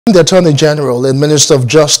The Attorney General and Minister of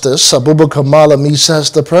Justice, Abubakar Malami,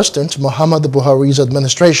 says the President, Muhammadu Buhari's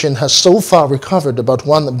administration has so far recovered about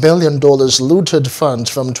 $1 billion looted funds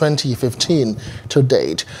from 2015 to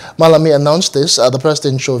date. Malami announced this at the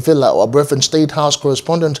Presidential Villa, or Briefing State House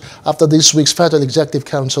correspondent, after this week's Federal Executive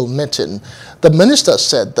Council meeting. The minister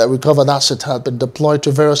said that recovered assets had been deployed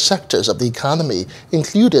to various sectors of the economy,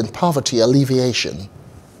 including poverty alleviation.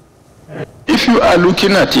 If you are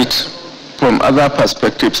looking at it from other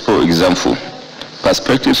perspectives, for example,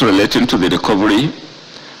 perspectives relating to the recovery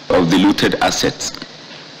of the looted assets,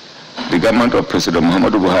 the government of President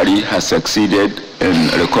Muhammadu Buhari has succeeded in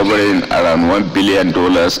recovering around $1 billion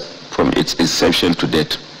from its inception to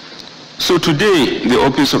date. So today, the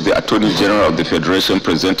Office of the Attorney General of the Federation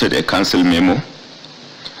presented a council memo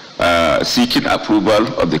seeking approval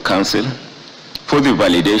of the council for the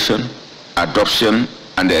validation, adoption,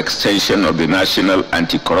 and the extension of the National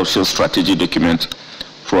Anti-Corruption Strategy document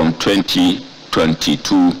from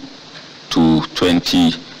 2022 to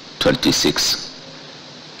 2026.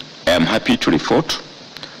 I am happy to report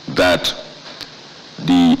that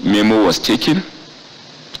the memo was taken,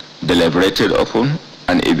 deliberated upon,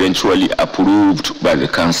 and eventually approved by the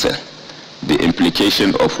Council, the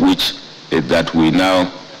implication of which is that we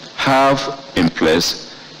now have in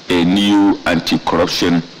place a new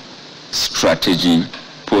anti-corruption strategy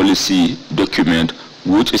policy document,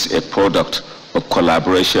 which is a product of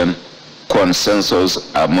collaboration, consensus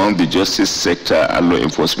among the justice sector and law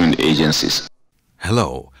enforcement agencies.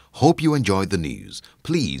 Hello, hope you enjoyed the news.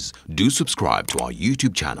 Please do subscribe to our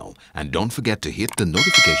YouTube channel and don't forget to hit the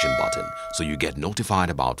notification button so you get notified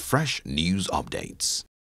about fresh news updates.